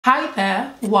Hi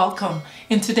there, welcome.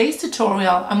 In today's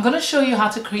tutorial, I'm going to show you how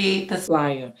to create this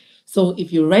flyer. So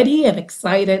if you're ready and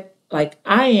excited like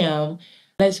I am,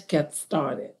 let's get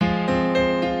started.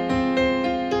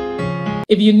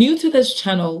 If you're new to this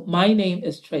channel, my name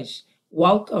is Trish.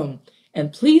 Welcome.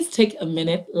 And please take a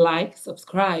minute, like,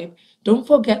 subscribe. Don't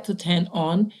forget to turn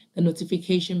on the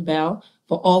notification bell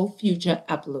for all future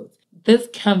uploads. This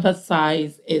canvas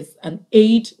size is an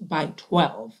 8 by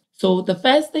 12. So the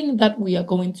first thing that we are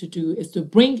going to do is to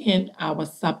bring in our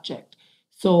subject.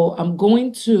 So I'm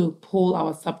going to pull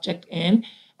our subject in.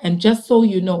 And just so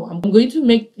you know, I'm going to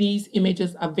make these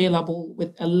images available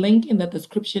with a link in the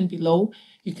description below.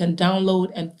 You can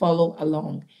download and follow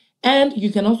along. And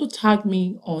you can also tag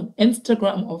me on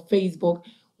Instagram or Facebook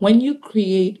when you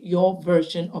create your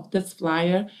version of this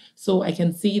flyer so I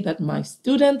can see that my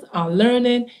students are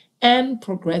learning and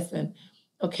progressing.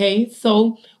 Okay,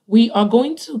 so we are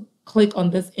going to click on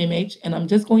this image and I'm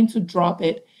just going to drop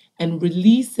it and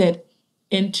release it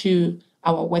into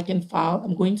our working file.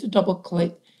 I'm going to double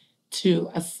click to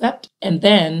accept, and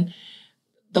then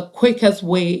the quickest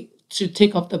way to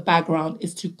take off the background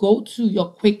is to go to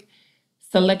your quick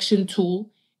selection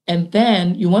tool, and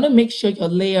then you want to make sure your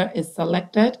layer is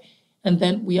selected, and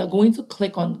then we are going to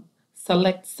click on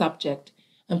select subject,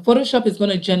 and Photoshop is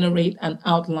going to generate an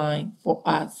outline for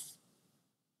us.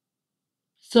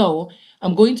 So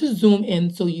I'm going to zoom in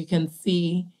so you can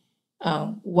see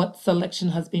what selection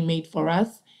has been made for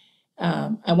us.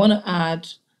 I want to add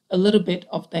a little bit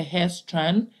of the hair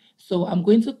strand. So I'm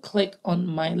going to click on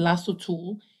my lasso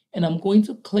tool and I'm going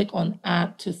to click on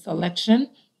add to selection.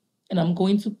 And I'm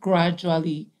going to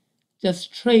gradually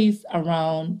just trace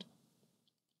around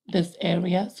this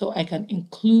area so I can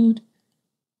include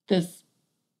this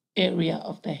area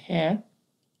of the hair.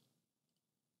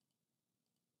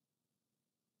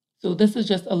 So this is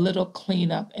just a little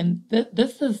cleanup. And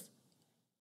this is,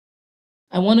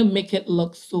 I want to make it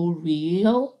look so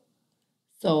real.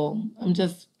 So I'm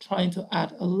just trying to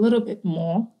add a little bit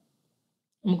more.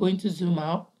 I'm going to zoom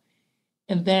out.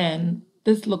 And then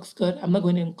this looks good. I'm not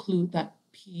going to include that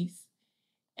piece.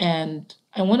 And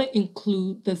I want to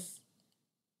include this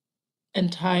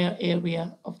entire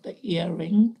area of the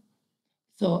earring.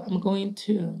 So I'm going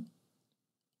to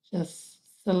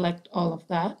just select all of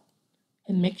that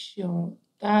and make sure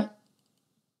that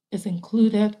is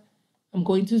included. I'm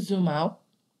going to zoom out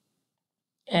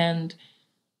and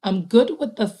I'm good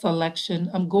with the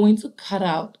selection. I'm going to cut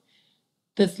out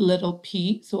this little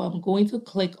P. So I'm going to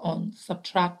click on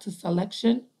subtract to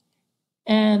selection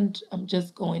and I'm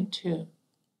just going to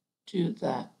do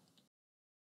that.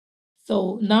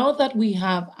 So now that we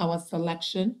have our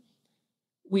selection,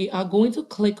 we are going to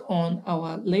click on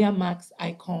our layer mask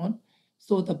icon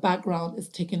so the background is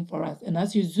taken for us. And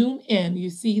as you zoom in,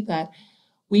 you see that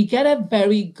we get a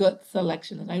very good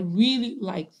selection and I really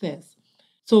like this.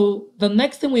 So the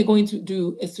next thing we're going to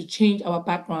do is to change our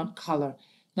background color.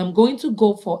 And I'm going to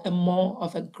go for a more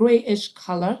of a grayish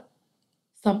color,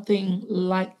 something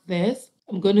like this.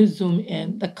 I'm going to zoom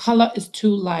in. The color is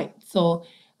too light, so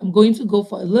I'm going to go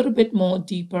for a little bit more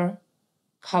deeper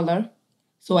color.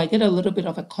 So I get a little bit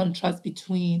of a contrast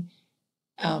between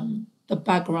the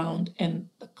background and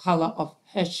the color of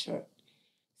her shirt.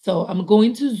 So I'm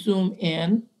going to zoom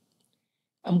in.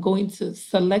 I'm going to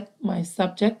select my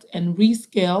subject and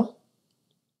rescale.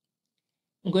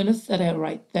 I'm going to set it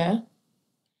right there.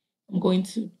 I'm going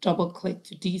to double click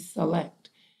to deselect.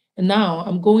 And now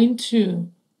I'm going to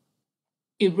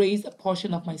erase a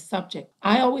portion of my subject.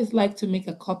 I always like to make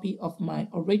a copy of my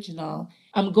original.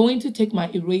 I'm going to take my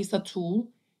eraser tool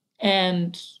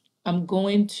and I'm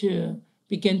going to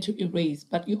begin to erase,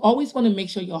 but you always want to make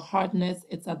sure your hardness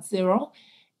is at 0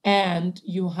 and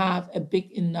you have a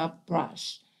big enough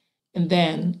brush. And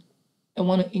then I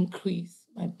want to increase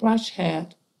my brush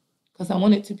head because I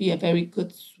want it to be a very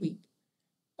good sweep.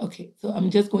 Okay, so I'm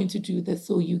just going to do this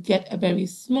so you get a very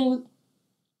smooth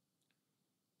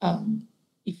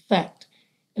effect.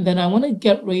 And then I want to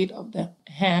get rid of the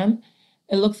hand.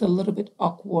 It looks a little bit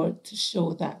awkward to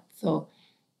show that. So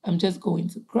I'm just going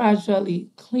to gradually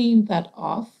clean that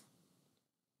off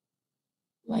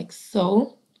like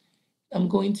so. I'm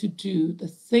going to do the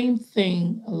same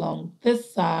thing along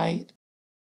this side.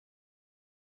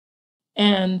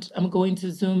 And I'm going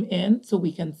to zoom in so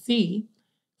we can see.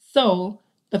 So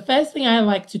the first thing I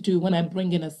like to do when I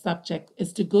bring in a subject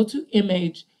is to go to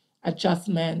Image,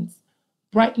 Adjustments,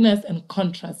 Brightness and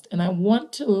Contrast. And I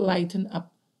want to lighten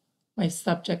up my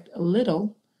subject a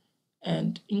little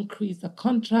and increase the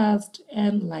contrast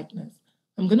and lightness.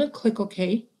 I'm going to click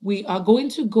OK. We are going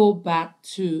to go back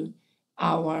to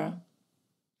our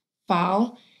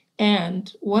file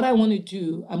And what I want to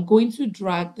do, I'm going to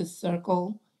drag the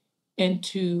circle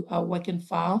into a working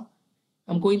file.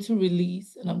 I'm going to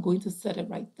release and I'm going to set it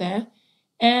right there.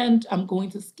 And I'm going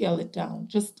to scale it down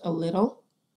just a little.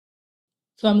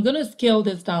 So I'm going to scale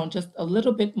this down just a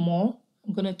little bit more.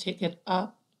 I'm going to take it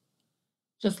up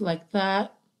just like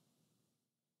that.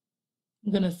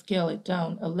 I'm going to scale it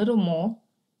down a little more.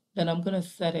 Then I'm going to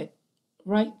set it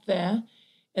right there.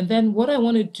 And then what I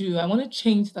want to do, I want to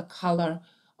change the color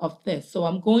of this. So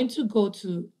I'm going to go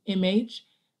to Image,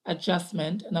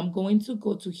 Adjustment, and I'm going to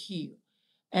go to Hue.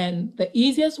 And the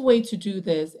easiest way to do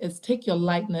this is take your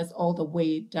lightness all the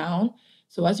way down.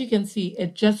 So as you can see,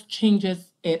 it just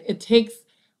changes it. It takes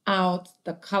out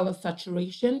the color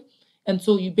saturation. And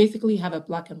so you basically have a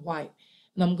black and white.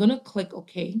 And I'm going to click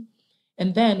OK.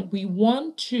 And then we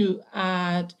want to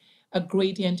add a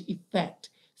gradient effect.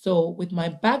 So with my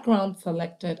background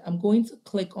selected, I'm going to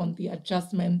click on the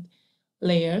adjustment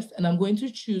layers and I'm going to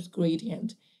choose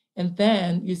gradient. And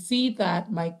then you see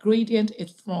that my gradient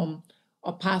is from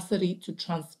opacity to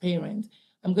transparent.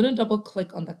 I'm going to double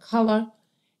click on the color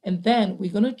and then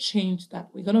we're going to change that.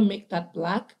 We're going to make that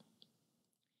black.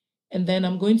 And then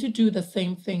I'm going to do the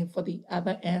same thing for the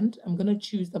other end. I'm going to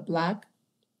choose the black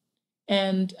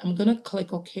and I'm going to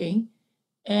click OK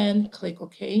and click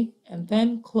OK and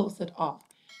then close it off.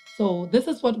 So this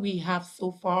is what we have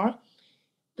so far.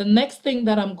 The next thing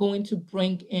that I'm going to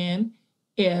bring in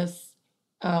is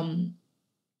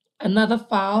another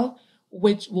file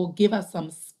which will give us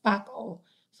some sparkle.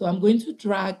 So I'm going to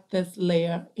drag this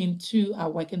layer into our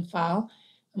working file.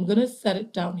 I'm going to set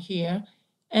it down here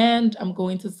and I'm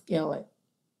going to scale it.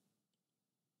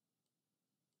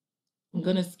 I'm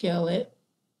going to scale it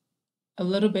a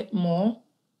little bit more.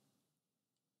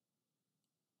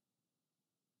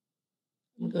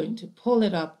 I'm going to pull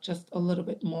it up just a little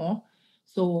bit more.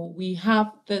 So we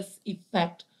have this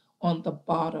effect on the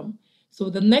bottom. So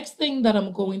the next thing that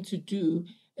I'm going to do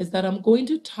is that I'm going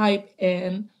to type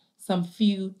in some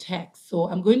few text. So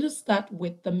I'm going to start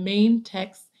with the main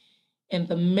text in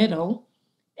the middle.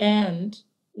 And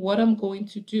what I'm going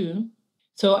to do,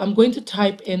 so I'm going to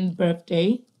type in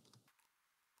birthday.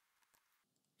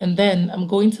 And then I'm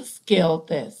going to scale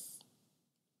this.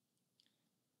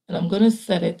 And I'm going to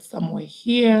set it somewhere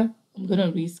here. I'm going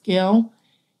to rescale.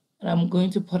 And I'm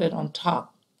going to put it on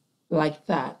top like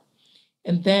that.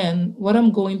 And then what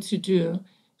I'm going to do,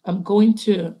 I'm going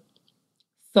to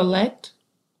select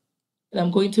and I'm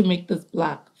going to make this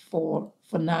black for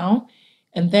now.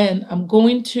 And then I'm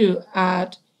going to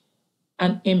add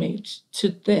an image to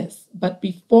this. But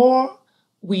before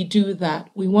we do that,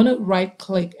 we want to right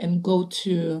click and go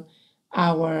to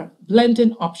our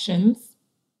blending options.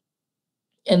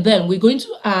 And then we're going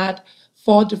to add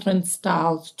 4 different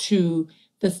styles to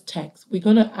this text. We're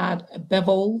going to add a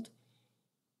beveled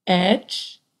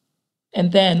edge,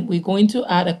 and then we're going to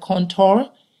add a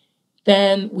contour.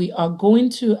 Then we are going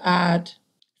to add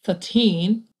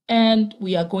sateen, and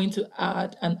we are going to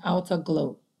add an outer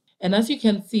glow. And as you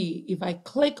can see, if I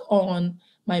click on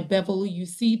my bevel, you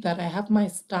see that I have my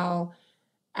style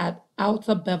at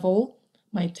outer bevel,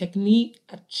 my technique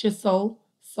at chisel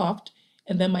soft,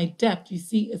 and then my depth you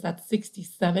see is at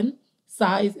 67,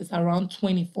 size is around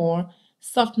 24,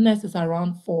 softness is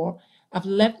around 4. I've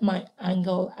left my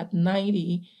angle at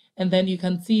 90, and then you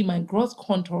can see my gross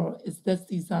contour is this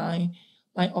design.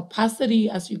 My opacity,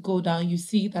 as you go down, you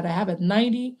see that I have it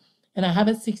 90 and I have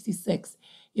it 66.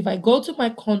 If I go to my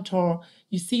contour,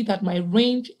 you see that my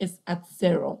range is at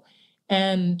 0.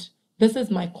 And this is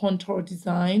my contour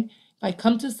design. If I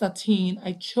come to sateen,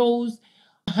 I chose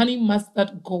honey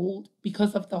mustard gold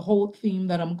because of the whole theme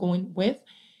that I'm going with.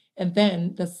 And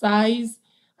then the size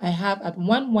I have at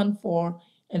 114,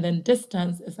 and then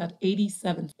distance is at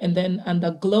 87. And then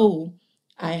under glow,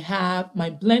 I have my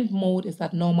blend mode is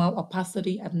at normal,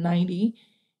 opacity at 90.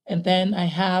 And then I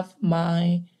have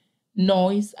my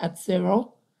noise at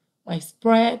 0. My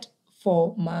spread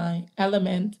for my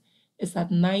element is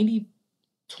at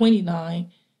 90/29.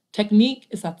 Technique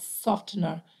is at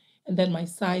softener. And then my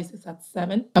size is at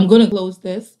 7. I'm going to close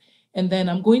this. And then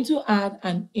I'm going to add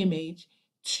an image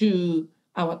to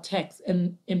our text.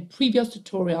 And in previous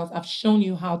tutorials, I've shown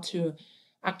you how to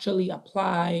actually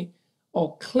apply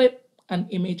or clip an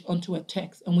image onto a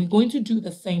text. And we're going to do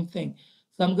the same thing.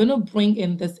 So I'm going to bring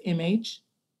in this image.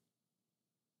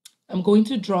 I'm going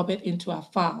to drop it into a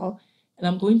file. And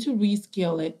I'm going to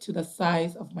rescale it to the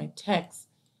size of my text.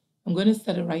 I'm going to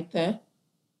set it right there.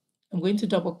 I'm going to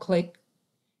double click.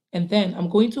 And then I'm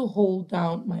going to hold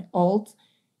down my Alt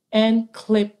and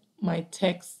clip my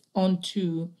text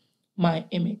onto my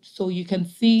image. So you can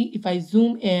see if I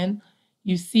zoom in,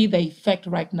 you see the effect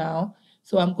right now.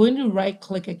 So I'm going to right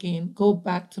click again, go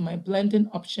back to my blending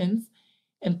options,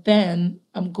 and then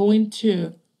I'm going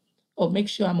to, make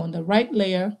sure I'm on the right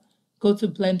layer, go to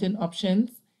blending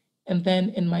options, and then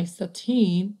in my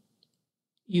sateen,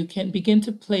 you can begin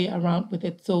to play around with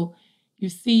it. So you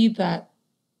see that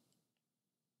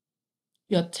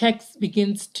your text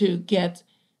begins to get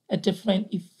a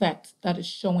different effect that is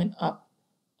showing up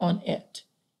on it.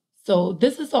 So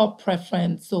this is all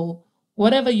preference. So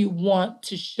whatever you want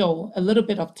to show, a little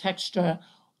bit of texture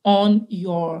on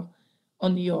your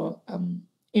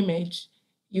image,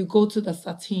 you go to the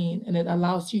sateen and it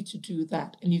allows you to do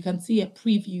that. And you can see a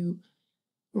preview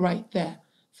right there.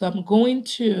 So I'm going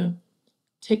to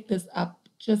take this up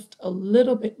just a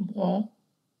little bit more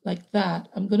like that.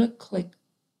 I'm going to click,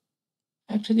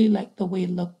 actually like the way it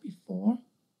looked before.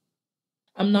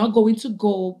 I'm now going to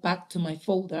go back to my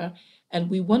folder and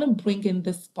we want to bring in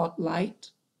the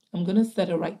spotlight. I'm going to set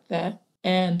it right there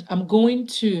and I'm going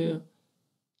to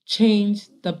change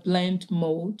the blend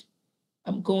mode.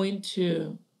 I'm going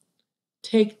to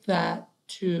take that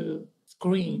to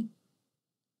screen.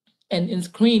 And in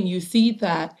screen, you see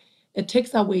that it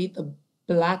takes away the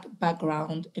black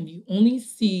background and you only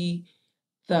see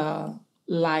the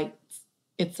light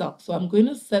itself. So I'm going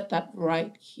to set that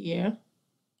right here.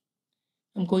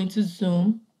 I'm going to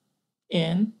zoom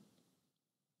in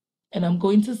and I'm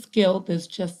going to scale this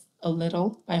just a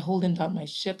little by holding down my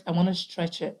shift. I want to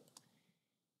stretch it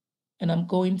and I'm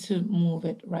going to move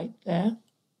it right there.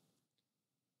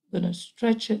 I'm going to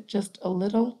stretch it just a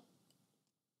little.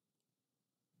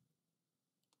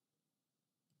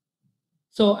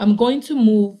 So I'm going to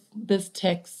move this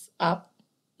text up.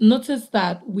 Notice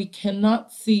that we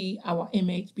cannot see our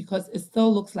image because it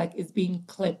still looks like it's being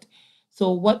clipped.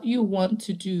 So what you want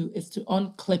to do is to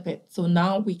unclip it. So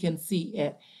now we can see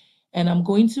it. And I'm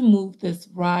going to move this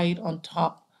right on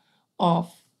top of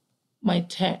my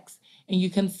text. And you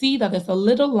can see that there's a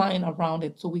little line around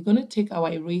it. So we're going to take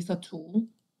our eraser tool,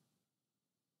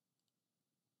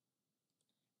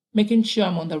 making sure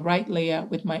I'm on the right layer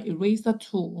with my eraser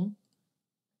tool.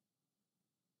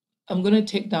 I'm going to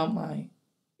take down my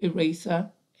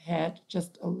eraser head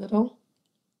just a little.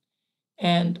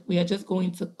 And we are just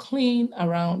going to clean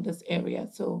around this area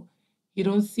so you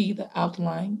don't see the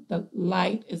outline. The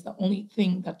light is the only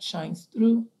thing that shines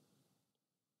through.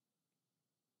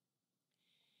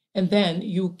 And then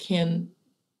you can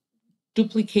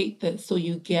duplicate this so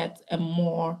you get a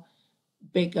more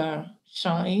bigger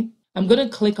shine. I'm going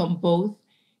to click on both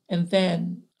and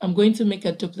then I'm going to make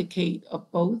a duplicate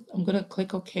of both. I'm going to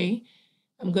click OK.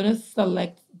 I'm going to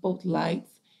select both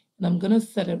lights and I'm going to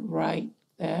set it right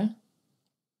there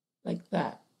like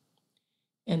that.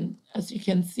 And as you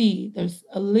can see, there's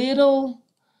a little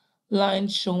line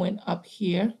showing up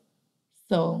here.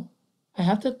 So I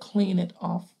have to clean it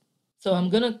off. So I'm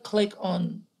going to click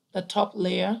on the top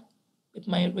layer with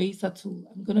my eraser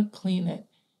tool. I'm going to clean it.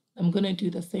 I'm going to do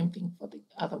the same thing for the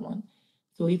other one.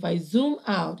 So if I zoom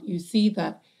out, you see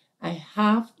that I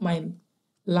have my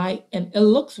light and it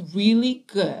looks really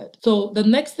good. So the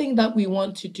next thing that we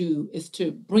want to do is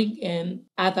to bring in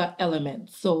other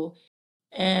elements.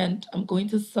 And I'm going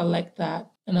to select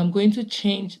that and I'm going to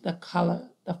change the color,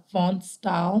 the font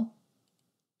style.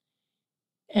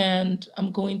 And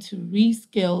I'm going to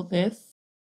rescale this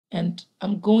and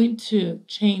I'm going to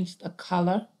change the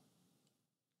color.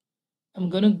 I'm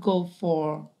going to go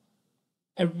for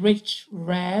a rich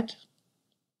red.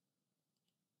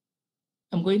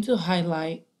 I'm going to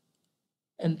highlight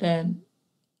and then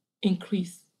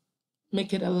increase,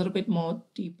 make it a little bit more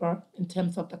deeper in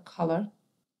terms of the color.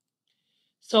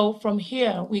 So from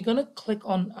here, we're going to click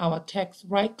on our text,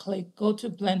 right click, go to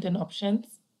blending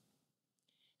options.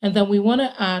 And then we want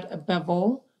to add a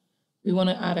bevel. We want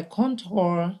to add a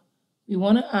contour. We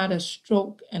want to add a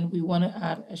stroke and we want to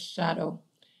add a shadow.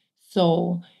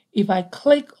 So if I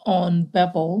click on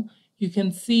bevel, you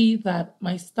can see that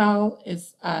my style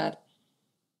is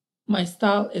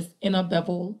inner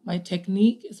bevel. My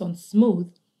technique is on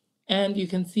smooth. And you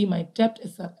can see my depth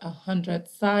is at 100,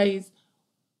 size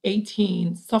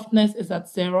 18, softness is at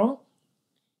 0.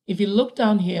 If you look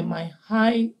down here, my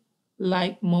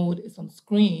highlight mode is on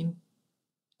screen,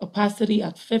 opacity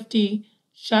at 50,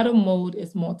 shadow mode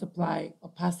is multiply,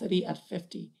 opacity at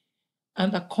 50.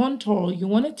 And the contour, you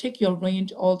want to take your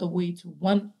range all the way to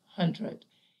 100.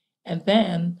 And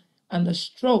then on the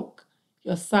stroke,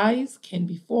 your size can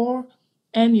be 4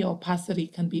 and your opacity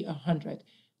can be 100.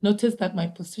 Notice that my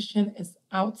position is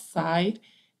outside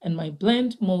and my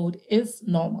blend mode is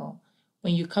normal.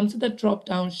 When you come to the drop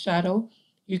down shadow,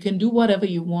 you can do whatever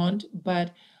you want,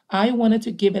 but I wanted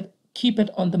to keep it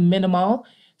on the minimal.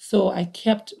 So I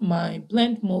kept my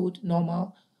blend mode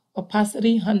normal,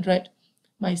 opacity 100,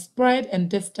 my spread and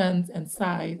distance and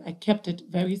size, I kept it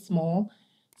very small.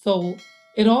 So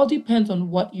it all depends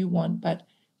on what you want, but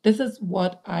this is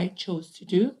what I chose to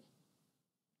do.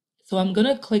 So I'm going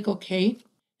to click OK.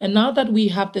 And now that we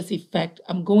have this effect,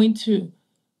 I'm going to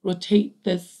rotate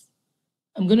this.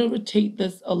 I'm going to rotate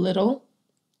this a little,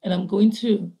 and I'm going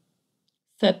to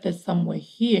set this somewhere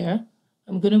here.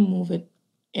 I'm going to move it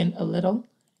in a little,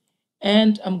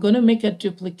 and I'm going to make a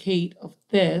duplicate of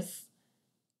this,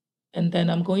 and then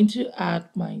I'm going to add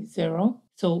my 0.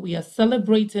 So we are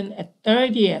celebrating a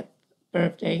 30th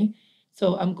birthday.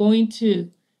 So I'm going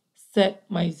to set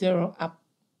my 0 up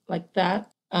like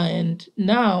that. And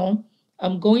now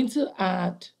I'm going to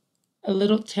add a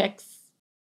little text.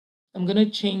 I'm going to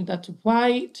change that to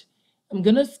white. I'm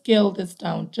going to scale this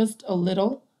down just a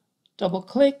little, double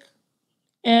click,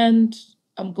 and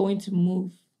I'm going to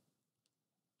move.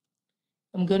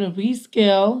 I'm going to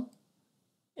rescale,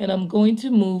 and I'm going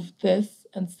to move this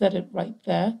and set it right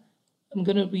there. I'm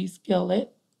going to rescale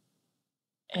it,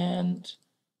 and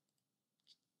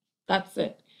that's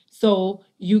it. So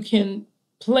you can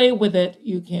play with it.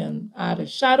 You can add a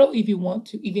shadow if you want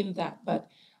to, even that. But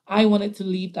I wanted to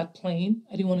leave that plain.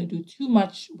 I didn't want to do too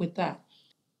much with that.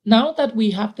 Now that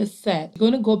we have this set, we're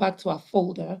going to go back to our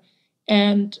folder,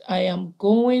 and I am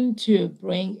going to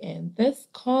bring in this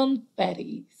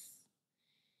confettis.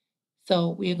 So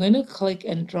we're going to click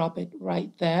and drop it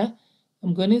right there.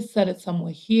 I'm going to set it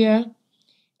somewhere here,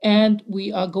 and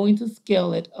we are going to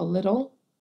scale it a little.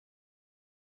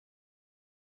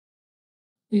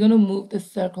 We're going to move the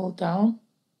circle down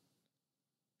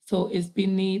so it's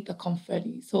beneath the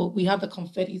confetti. So we have the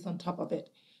confettis on top of it.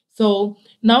 So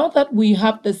now that we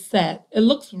have this set, it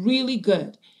looks really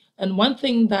good. And one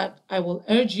thing that I will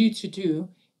urge you to do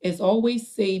is always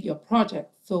save your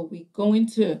project. So we're going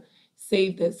to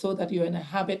save this so that you're in a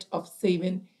habit of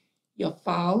saving your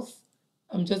files.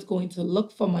 I'm just going to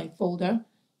look for my folder,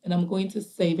 and I'm going to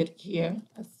save it here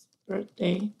as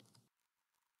birthday.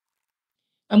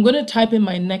 I'm going to type in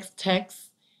my next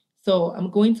text. So I'm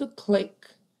going to click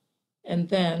and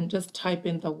then just type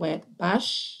in the word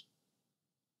bash.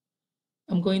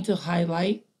 I'm going to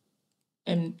highlight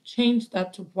and change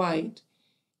that to white.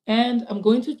 And I'm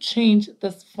going to change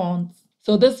this font.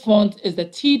 So this font is the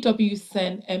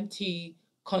TWSen MT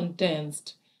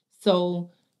condensed.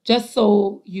 So just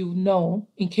so you know,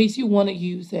 in case you want to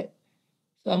use it.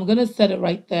 So I'm going to set it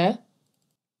right there.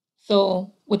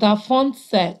 So with our font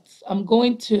set, I'm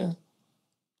going to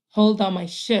hold down my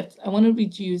shift. I want to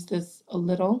reduce this a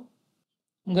little.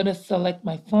 I'm going to select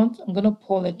my font. I'm going to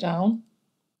pull it down.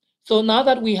 So now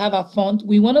that we have our font,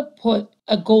 we want to put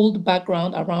a gold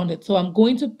background around it. So I'm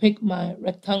going to pick my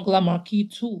rectangular marquee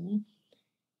tool,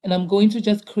 and I'm going to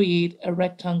just create a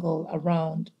rectangle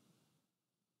around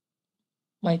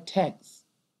my text.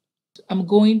 I'm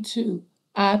going to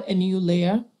add a new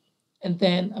layer, and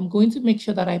then I'm going to make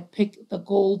sure that I pick the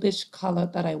goldish color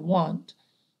that I want.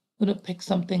 I'm going to pick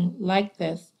something like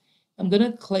this. I'm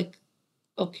going to click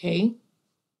OK.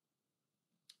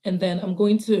 And then I'm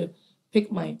going to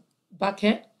pick my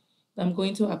bucket. I'm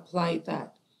going to apply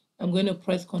that. I'm going to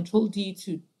press Ctrl D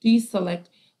to deselect.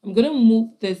 I'm going to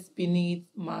move this beneath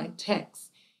my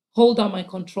text. Hold down my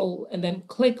control and then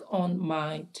click on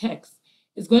my text.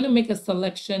 It's going to make a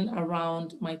selection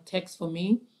around my text for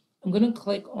me. I'm going to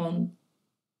click on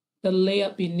the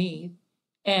layer beneath,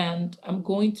 and I'm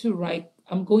going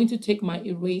to take my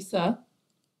eraser,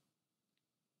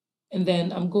 and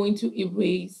then I'm going to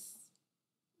erase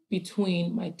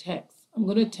between my text. I'm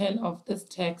going to turn off this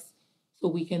text so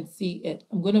we can see it.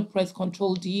 I'm going to press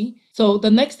Ctrl D. So the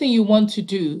next thing you want to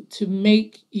do to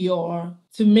make your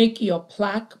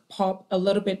plaque pop a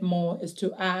little bit more is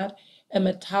to add a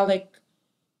metallic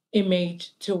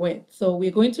image to it. So we're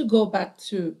going to go back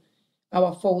to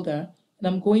our folder, and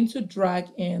I'm going to drag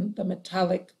in the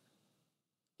metallic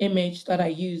image that I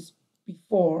used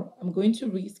before. I'm going to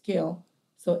rescale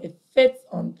so it fits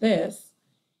on this.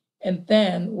 And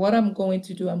then what I'm going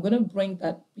to do, I'm going to bring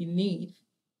that beneath,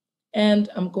 and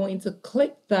I'm going to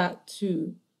click that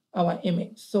to our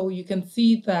image. So you can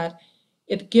see that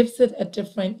it gives it a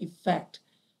different effect.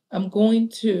 I'm going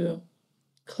to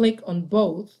click on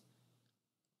both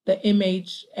the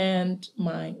image and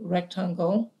my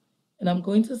rectangle, and I'm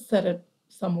going to set it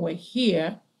somewhere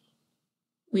here.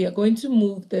 We are going to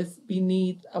move this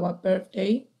beneath our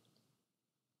birthday.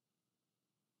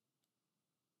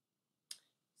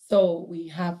 So we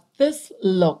have this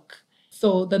look.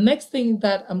 So the next thing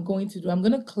that I'm going to do, I'm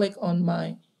going to click on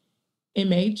my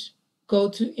image, go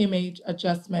to image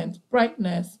adjustment,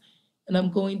 brightness, and I'm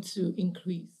going to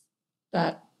increase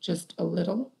that just a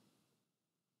little.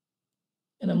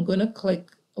 And I'm going to click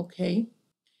OK.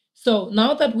 So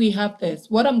now that we have this,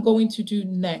 what I'm going to do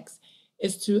next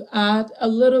is to add a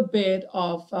little bit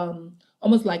of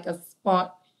almost like a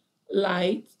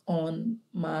spotlight on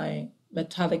my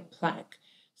metallic plaque.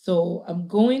 So I'm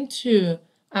going to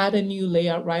add a new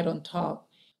layer right on top.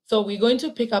 So we're going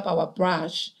to pick up our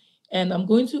brush, and I'm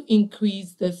going to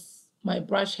increase my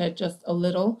brush head just a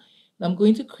little. And I'm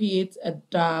going to create a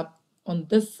dab on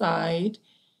this side,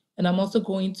 and I'm also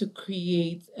going to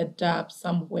create a dab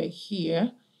somewhere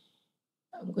here.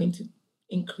 I'm going to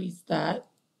increase that.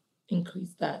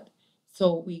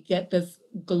 So we get this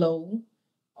glow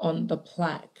on the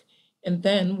plaque. And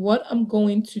then what I'm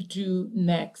going to do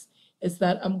next is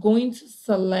that I'm going to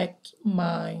select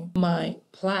my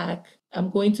plaque. I'm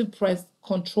going to press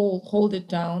Control, hold it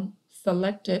down,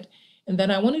 select it, and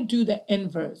then I want to do the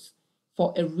inverse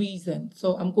for a reason.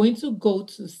 So I'm going to go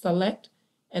to Select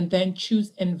and then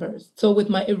choose Inverse. So with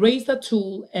my eraser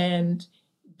tool and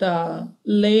the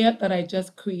layer that I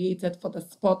just created for the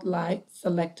spotlight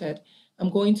selected,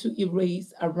 I'm going to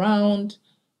erase around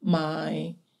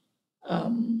my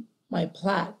my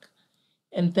plaque,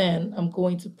 and then I'm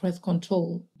going to press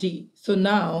Control D. So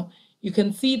now you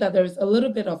can see that there's a little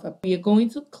bit of we are going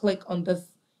to click on this,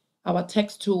 our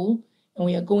text tool, and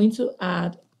we are going to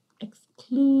add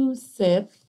exclusive,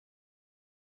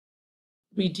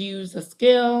 reduce the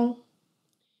scale.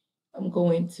 I'm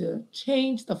going to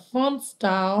change the font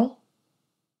style.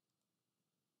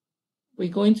 We're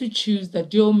going to choose the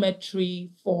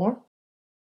geometry 4,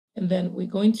 and then we're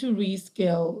going to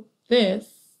rescale this.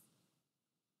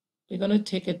 We're going to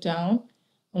take it down,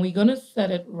 and we're going to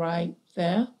set it right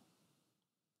there.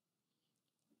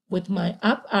 With my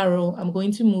up arrow, I'm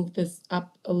going to move this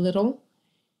up a little,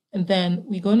 and then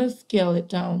we're going to scale it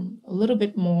down a little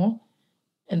bit more,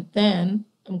 and then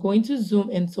I'm going to zoom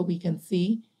in so we can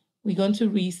see. We're going to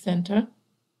recenter.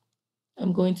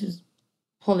 I'm going to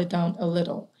pull it down a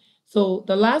little. So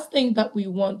the last thing that we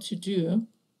want to do,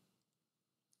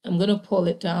 I'm going to pull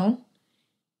it down,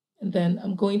 and then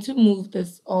I'm going to move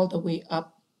this all the way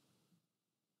up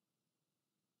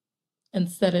and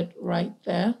set it right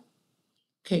there.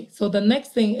 Okay, so the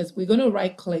next thing is we're going to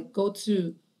right click, go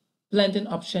to blending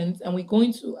options, and we're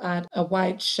going to add a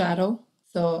white shadow.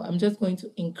 So I'm just going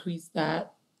to increase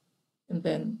that, and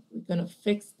then we're going to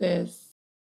fix this.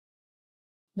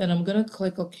 Then I'm going to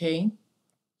click OK.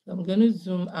 So I'm going to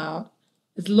zoom out.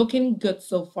 It's looking good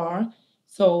so far.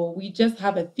 So we just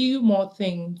have a few more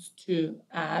things to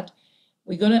add.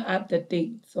 We're going to add the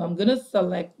date. So I'm going to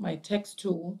select my text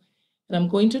tool, and I'm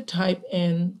going to type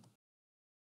in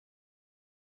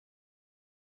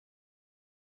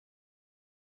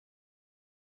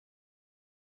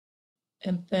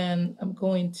and then I'm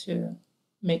going to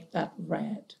make that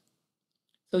red.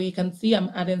 So you can see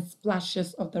I'm adding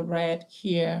splashes of the red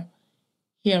here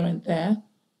and there.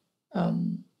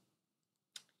 I'm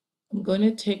going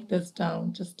to take this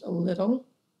down just a little,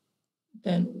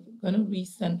 then we're going to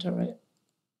recenter it.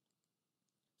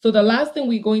 So the last thing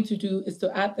we're going to do is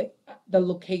to add the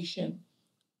location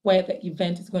where the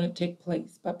event is going to take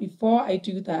place. But before I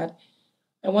do that,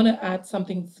 I want to add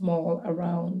something small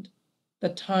around the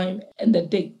time and the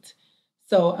date.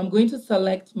 So I'm going to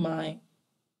select my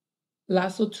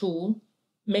lasso tool,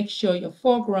 make sure your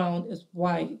foreground is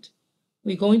white.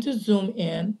 We're going to zoom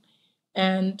in,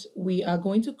 and we are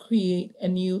going to create a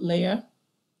new layer.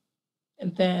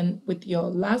 And then with your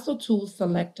lasso tool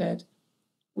selected,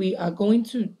 we are going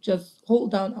to just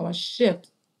hold down our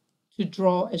shift to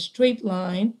draw a straight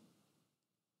line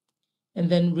and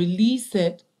then release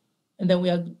it. And then we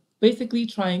are basically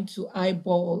trying to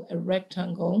eyeball a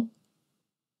rectangle.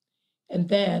 And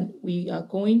then we are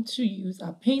going to use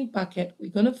our paint bucket.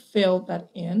 We're going to fill that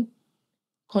in.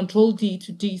 Control D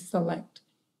to deselect.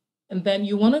 And then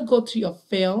you want to go to your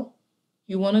fill.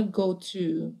 You want to go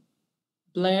to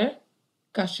blur,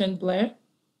 Gaussian blur,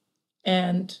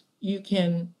 and you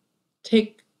can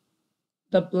take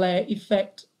the blur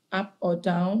effect up or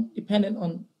down depending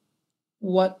on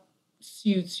what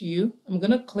suits you. I'm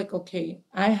going to click OK.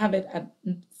 I have it at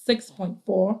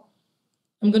 6.4.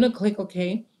 I'm going to click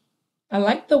OK. I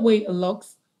like the way it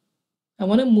looks. I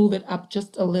want to move it up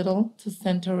just a little to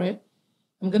center it.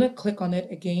 I'm going to click on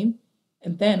it again,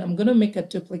 and then I'm going to make a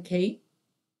duplicate,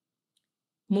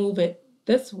 move it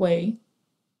this way,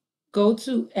 go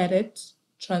to Edit,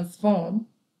 Transform,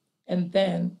 and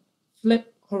then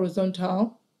flip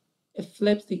horizontal. It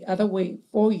flips the other way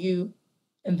for you,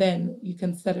 and then you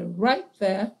can set it right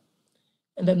there.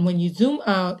 And then when you zoom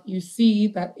out, you see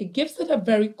that it gives it a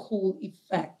very cool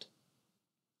effect.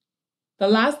 The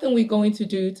last thing we're going to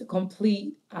do to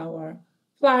complete our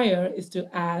flyer is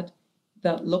to add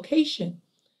the location.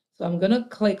 So I'm going to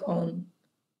click on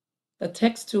the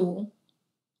text tool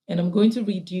and I'm going to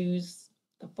reduce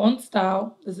the font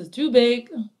style. This is too big.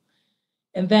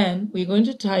 And then we're going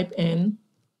to type in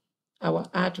our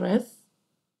address.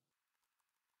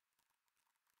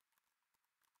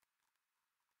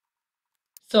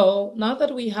 So now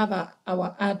that we have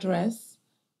our address,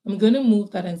 I'm going to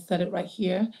move that and set it right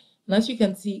here. And as you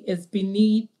can see, it's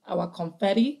beneath our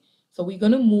confetti. So we're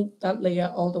going to move that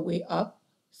layer all the way up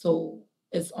so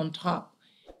it's on top.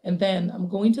 And then I'm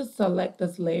going to select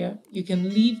this layer. You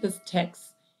can leave this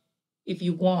text if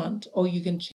you want, or you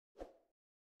can change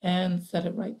and set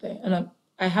it right there. And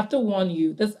I have to warn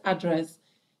you, this address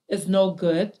is no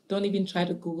good. Don't even try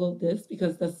to Google this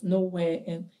because there's nowhere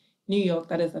in New York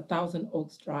that is 1,000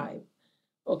 Oaks Drive.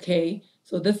 Okay,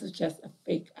 so this is just a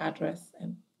fake address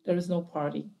and there is no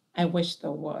party. I wish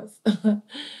there was.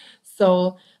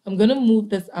 So I'm going to move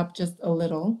this up just a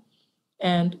little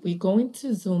and we're going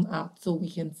to zoom out so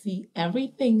we can see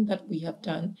everything that we have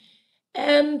done.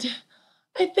 And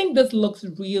I think this looks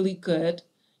really good.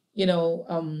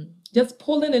 Just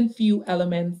pulling in few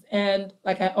elements. And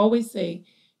like I always say,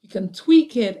 you can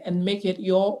tweak it and make it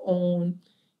your own,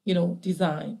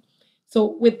 design.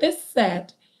 So with this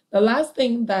set, the last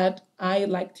thing that I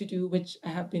like to do, which I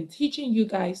have been teaching you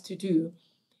guys to do,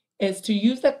 is to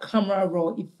use the camera raw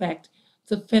effect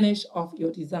to finish off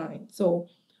your design. So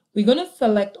we're going to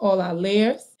select all our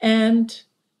layers and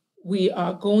we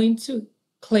are going to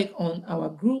click on our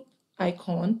group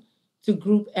icon to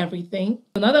group everything.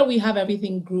 So now that we have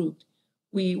everything grouped,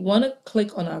 we want to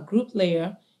click on our group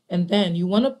layer and then you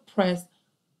want to press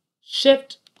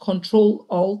Shift Control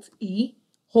Alt E,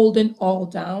 holding all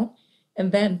down,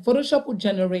 and then Photoshop will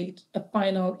generate a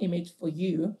final image for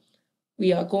you.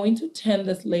 We are going to turn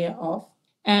this layer off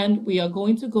and we are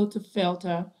going to go to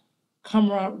Filter,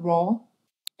 Camera Raw,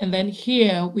 and then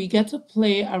here we get to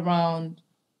play around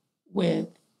with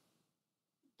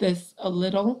this a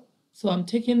little. So I'm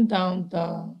taking down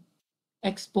the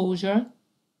exposure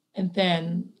and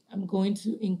then I'm going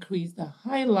to increase the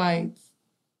highlights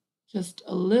just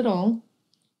a little.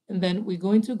 And then we're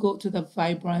going to go to the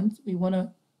vibrant. We want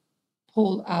to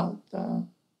pull out the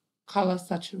color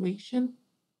saturation.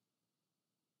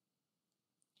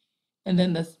 And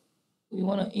then we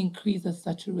want to increase the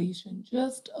saturation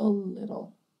just a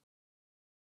little.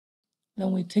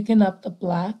 Then we're taking up the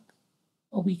black,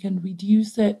 or we can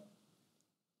reduce it.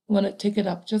 We want to take it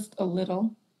up just a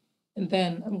little. And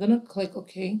then I'm going to click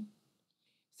OK.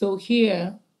 So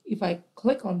here, if I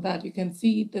click on that, you can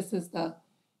see this is the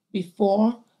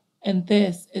before and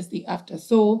this is the after.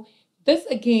 So this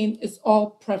again is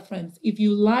all preference. If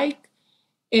you like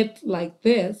it like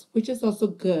this, which is also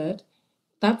good,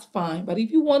 that's fine. But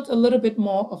if you want a little bit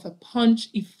more of a punch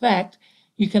effect,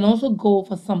 you can also go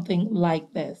for something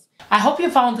like this. I hope you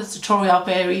found this tutorial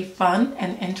very fun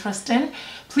and interesting.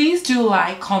 Please do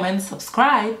like, comment,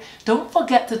 subscribe. Don't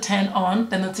forget to turn on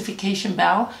the notification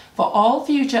bell for all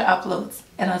future uploads.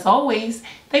 And as always,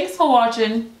 thanks for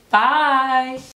watching. Bye!